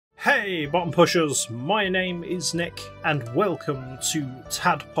Hey bottom pushers, my name is Nick and welcome to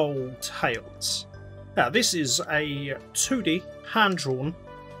Tadpole Tales. Now this is a 2D hand-drawn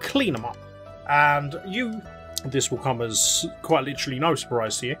clean 'em up, and this will come as quite literally no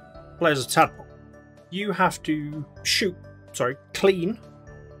surprise to you, play as a tadpole. You have to clean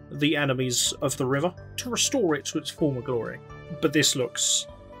the enemies of the river to restore it to its former glory. But this looks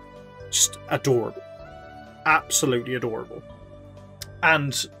just adorable. Absolutely adorable.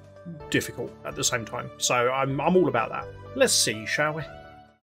 And difficult at the same time. So I'm all about that. Let's see, shall we?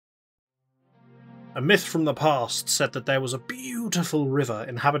 A myth from the past said that there was a beautiful river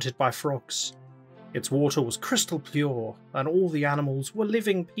inhabited by frogs. Its water was crystal pure, and all the animals were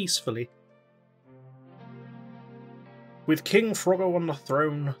living peacefully. With King Froggo on the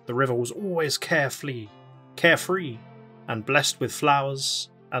throne, the river was always carefree, and blessed with flowers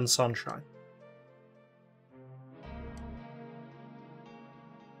and sunshine.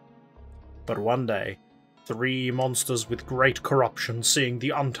 But one day, 3 monsters with great corruption, seeing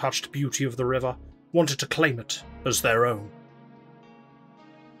the untouched beauty of the river, wanted to claim it as their own.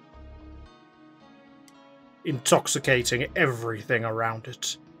 Intoxicating everything around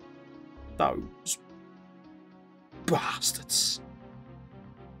it. Those bastards.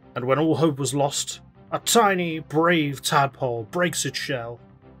 And when all hope was lost, a tiny, brave tadpole breaks its shell.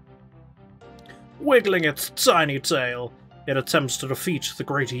 Wiggling its tiny tail, it attempts to defeat the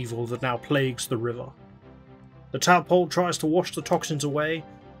great evil that now plagues the river. The tadpole tries to wash the toxins away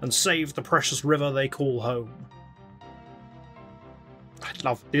and save the precious river they call home. I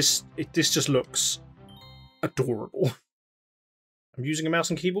love this. This just looks adorable. I'm using a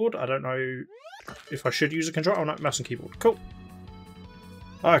mouse and keyboard. I don't know if I should use a controller. Oh no, mouse and keyboard. Cool.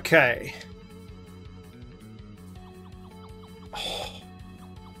 Okay. Oh,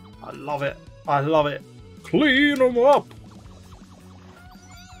 I love it. I love it. Clean them up.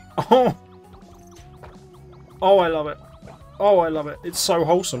 Oh! Oh, I love it. Oh, I love it. It's so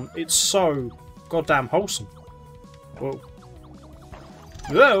wholesome. It's so goddamn wholesome. Whoa.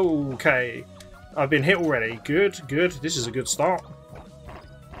 Okay. I've been hit already. Good, good. This is a good start.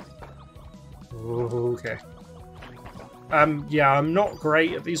 Okay. Yeah, I'm not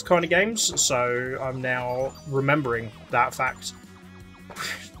great at these kind of games, so I'm now remembering that fact.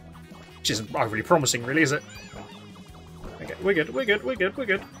 Which isn't overly promising, really, is it? Okay, we're good, we're good, we're good, we're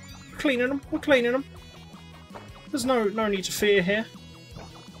good. Cleaning them, we're cleaning them. There's no need to fear here.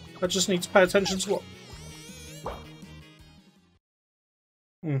 I just need to pay attention to what.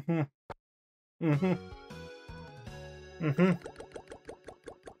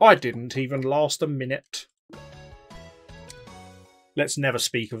 I didn't even last a minute. Let's never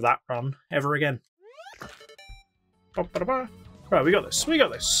speak of that run ever again. Right, we got this, we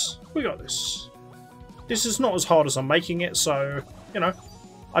got this, we got this. This is not as hard as I'm making it, so, you know,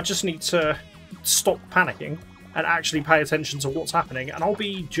 I just need to stop panicking and actually pay attention to what's happening, and I'll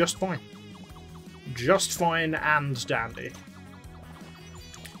be just fine. Just fine and dandy.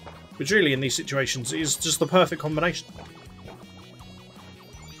 Which really, in these situations, is just the perfect combination.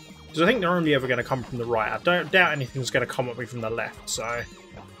 Because I think they're only ever going to come from the right. I don't doubt anything's going to come at me from the left, so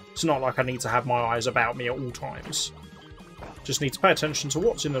it's not like I need to have my eyes about me at all times. Just need to pay attention to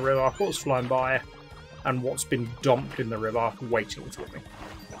what's in the river, what's flying by, and what's been dumped in the river waiting for me.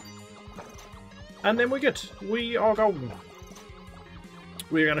 And then we're good. We are golden.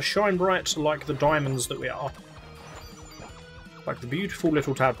 We're going to shine bright like the diamonds that we are. Like the beautiful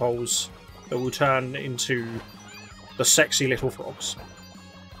little tadpoles that will turn into the sexy little frogs.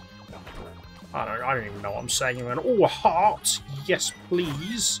 I don't even know what I'm saying. Oh, a heart! Yes,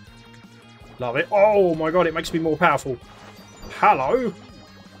 please. Love it. Oh my god, it makes me more powerful. Hello!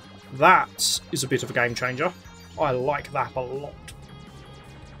 That is a bit of a game changer. I like that a lot.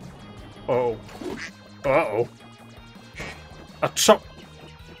 Uh-oh. Uh-oh. A chop.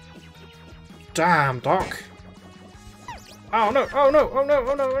 Damn, Doc. Oh no, oh no, oh no,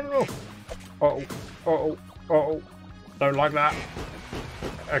 oh no, oh no. Uh-oh, uh-oh, uh-oh. Don't like that.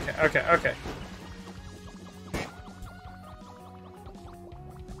 Okay, okay, okay.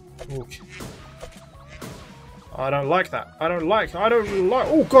 Okay. I don't like that. I don't like.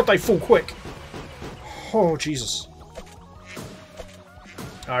 Oh god, they fall quick. Oh Jesus.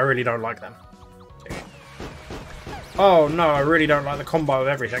 I really don't like them. Oh no, I really don't like the combo of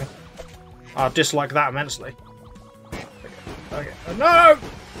everything. I dislike that immensely. Okay. No!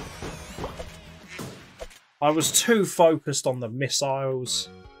 I was too focused on the missiles.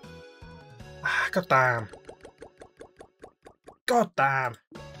 Ah, god damn. God damn.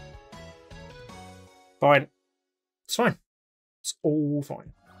 Fine. It's fine. It's all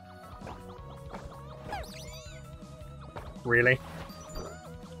fine. Really?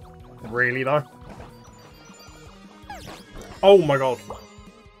 Really though? Oh my god.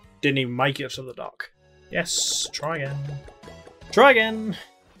 Didn't even make it to the duck. Yes, try again. Try again!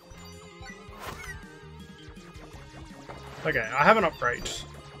 Okay, I have an upgrade.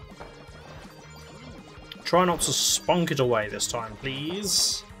 Try not to spunk it away this time,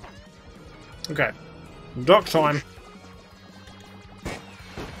 please. Okay. Duck time.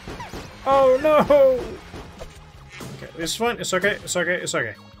 Oh no! Okay, it's fine, it's okay, it's okay, it's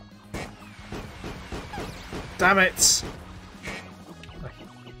okay. Damn it!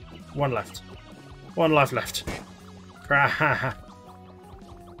 One left. One life left.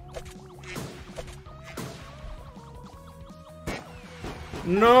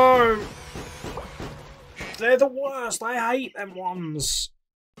 No! They're the worst! I hate them ones!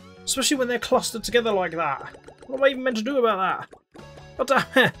 Especially when they're clustered together like that. What am I even meant to do about that? God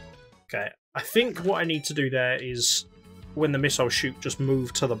damn it! Okay, I think what I need to do there is, when the missiles shoot, just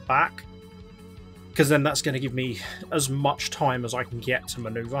move to the back. Because then that's going to give me as much time as I can get to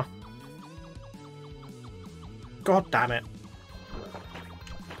manoeuvre. God damn it.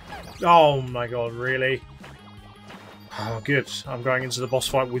 Oh my god, really? Oh, good. I'm going into the boss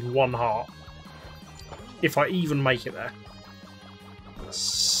fight with one heart. If I even make it there.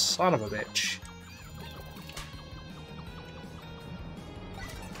 Son of a bitch.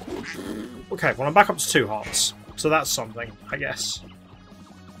 Okay, well I'm back up to 2 hearts. So that's something, I guess.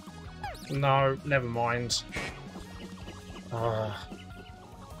 No, never mind. Oh,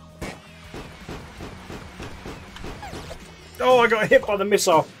 I got hit by the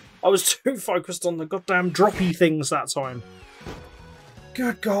missile. I was too focused on the goddamn droppy things that time.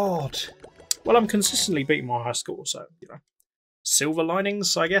 Good God. Well, I'm consistently beating my high score, so, you know. Silver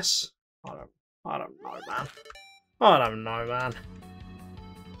linings, I guess? I don't know, man. I don't know, man.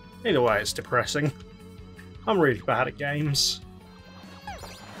 Either way, it's depressing. I'm really bad at games.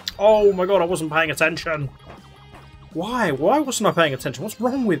 Oh my god, I wasn't paying attention. Why? Why wasn't I paying attention? What's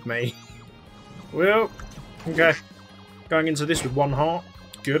wrong with me? Well, okay. Going into this with 1 heart.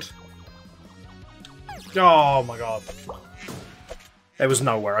 Good. Oh my god. There was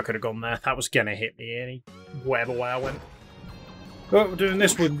nowhere I could have gone there. That was gonna hit me any whatever way I went. But we're doing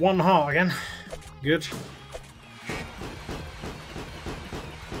this with 1 heart again. Good.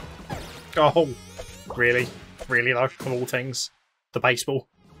 Oh, really? Really though, of all things. The baseball.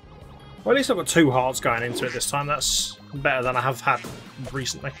 Well, at least I've got 2 hearts going into it this time. That's better than I have had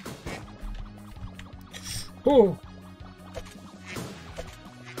recently. Oh.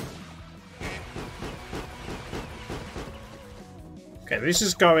 Okay, this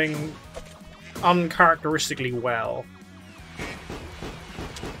is going uncharacteristically well.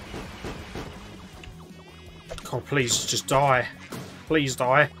 God, please just die. Please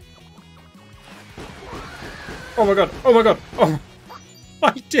die. Oh my god, oh my god, oh!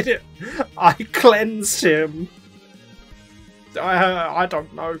 I did it! I cleansed him! I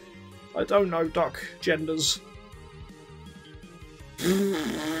don't know. I don't know duck genders.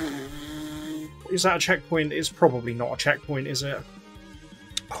 Is that a checkpoint? It's probably not a checkpoint, is it?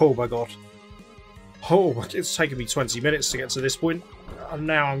 Oh my god. Oh, it's taken me 20 minutes to get to this point. And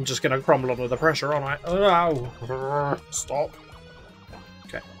now I'm just going to crumble under the pressure, aren't I? Oh, stop.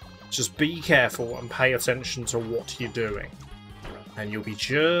 Okay. Just be careful and pay attention to what you're doing. And you'll be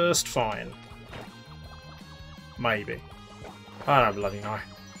just fine. Maybe. I don't bloody know.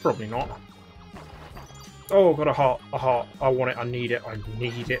 Probably not. Oh, got a heart. A heart. I want it. I need it. I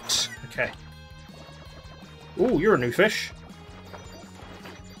need it. Okay. Ooh, you're a new fish.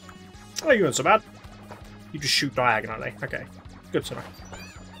 Oh, you weren't so bad. You just shoot diagonally. Okay. Good to know.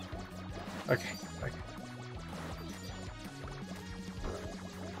 Okay. Okay.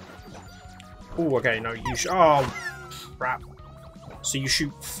 Oh, okay. No, you shoot. Oh, crap. So you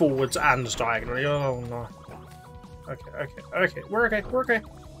shoot forwards and diagonally. Oh, no. Okay, okay, okay. We're okay. We're okay.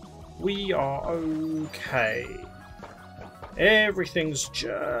 We are okay. Everything's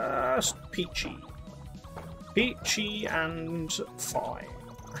just peachy. Peachy and fine.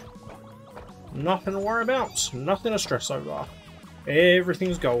 Nothing to worry about. Nothing to stress over.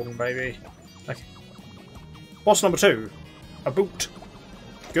 Everything's golden, baby. Okay. Boss number 2. A boot.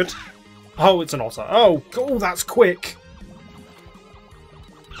 Good. Oh, it's an otter. Oh, oh, that's quick.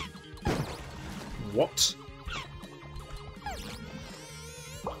 What?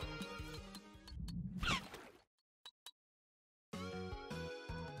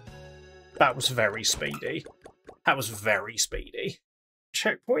 That was very speedy. That was very speedy.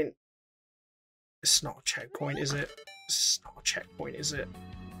 Checkpoint? It's not a checkpoint, is it? It's not a checkpoint, is it?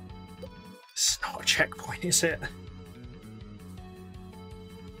 It's not a checkpoint, is it?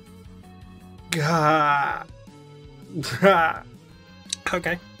 Gah.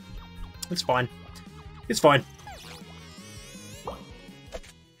 Okay. It's fine. It's fine.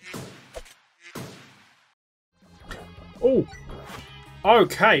 Oh!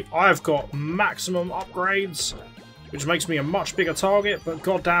 Okay, I've got maximum upgrades, which makes me a much bigger target, but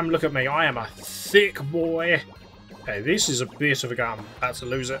goddamn, look at me. I am a thick boy. Okay, this is a bit of a gun. About to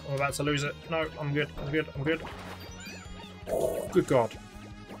lose it. I'm about to lose it. No, I'm good. I'm good. I'm good. Oh, good God.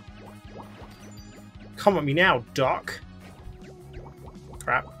 Come at me now, duck.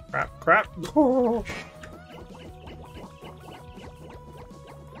 Crap, crap, crap. Oh.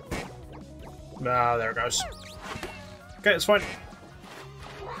 Ah, there it goes. Okay, it's fine.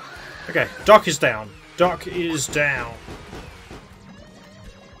 Okay, duck is down. Duck is down.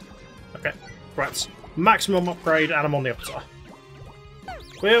 Okay, right. Maximum upgrade, and I'm on the upside.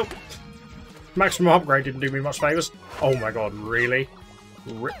 Well, maximum upgrade didn't do me much favours. Oh my god, really?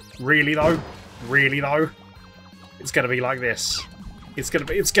 Really though? Really though? It's gonna be like this. It's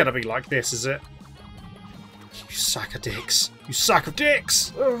gonna be like this, is it? You sack of dicks. You sack of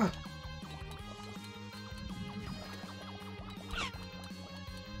dicks! Ugh.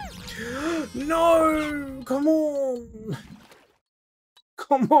 No! Come on!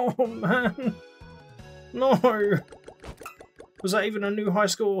 Come on, man! No! Was that even a new high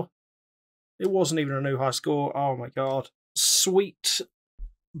score? It wasn't even a new high score. Oh my god. Sweet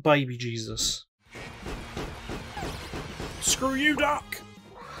baby Jesus. Screw you, duck!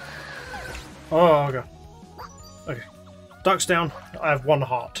 Oh, okay. Okay. Duck's down. I have 1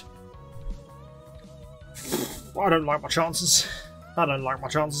 heart. I don't like my chances. I don't like my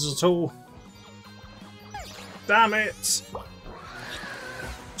chances at all. Damn it!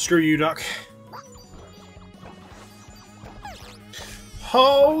 Screw you, duck.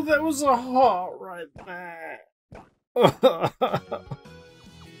 Oh, there was a heart right there.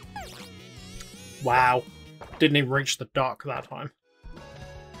 Wow. Didn't even reach the duck that time.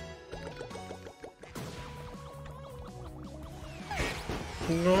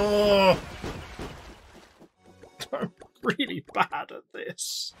 No. I'm really bad at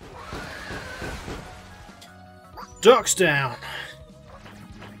this. Duck's down.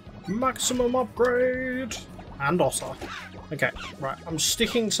 Maximum upgrade. And otter. Okay, right. I'm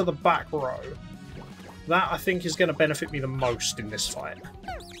sticking to the back row. That, I think, is going to benefit me the most in this fight.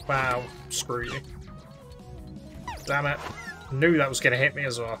 Wow. Screw you. Damn it. Knew that was going to hit me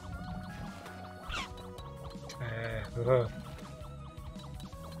as well. Okay.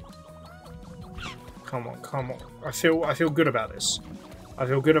 Come on, come on. I feel good about this. I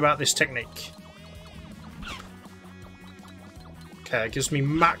feel good about this technique. Okay, it gives me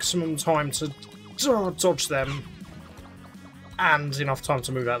maximum time to dodge them. And enough time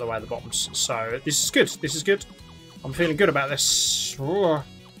to move out of the way of the bombs. So, this is good. This is good. I'm feeling good about this. Oh.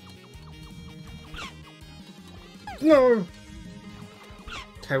 No!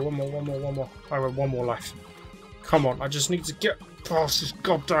 Okay, one more. I have 1 more life. Come on, I just need to get past this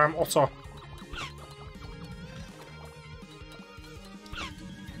goddamn otter.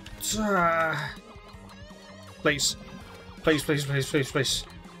 Please. Please, please, please, please, please.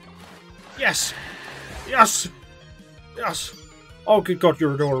 Yes! Yes! Yes! Oh, good God,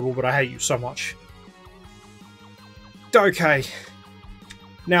 you're adorable, but I hate you so much. Okay.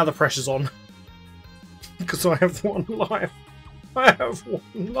 Now the pressure's on. Because I have 1 life. I have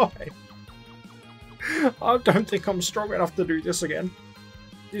 1 life. I don't think I'm strong enough to do this again.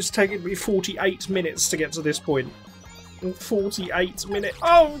 It's taken me 48 minutes to get to this point. 48 minutes.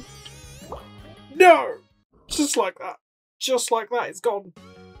 Oh! No! Just like that. Just like that. It's gone.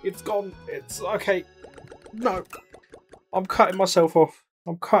 It's gone. It's okay. No. I'm cutting myself off.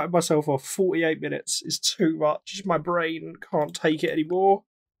 I'm cutting myself off. 48 minutes is too much. My brain can't take it anymore.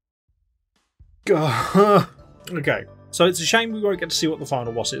 Okay. So it's a shame we won't get to see what the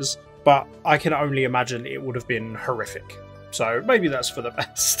final boss is, but I can only imagine it would have been horrific. So maybe that's for the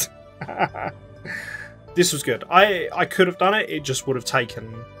best. This was good. I could have done it. It just would have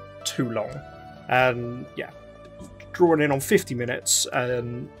taken too long. And yeah, drawing in on 50 minutes,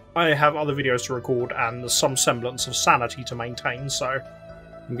 and I have other videos to record and some semblance of sanity to maintain, so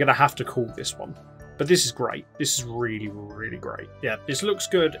I'm going to have to call this one. But this is great. This is really, really great. Yeah, this looks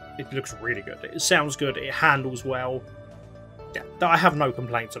good. It looks really good. It sounds good. It handles well. Yeah, I have no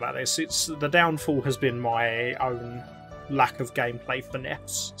complaints about this. The downfall has been my own lack of gameplay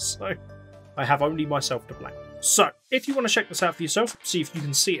finesse, so I have only myself to blame. So, if you want to check this out for yourself, see if you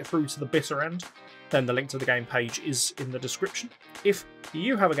can see it through to the bitter end, then the link to the game page is in the description. If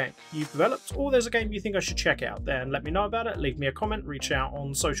you have a game you've developed, or there's a game you think I should check out, then let me know about it, leave me a comment, reach out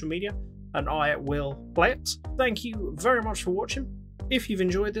on social media, and I will play it. Thank you very much for watching. If you've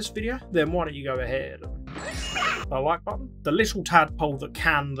enjoyed this video, then why don't you go ahead the like button. The little tadpole that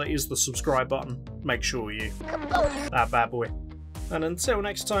is the subscribe button. Make sure you... that bad boy. And until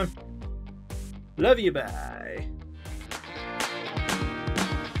next time, love you, bye.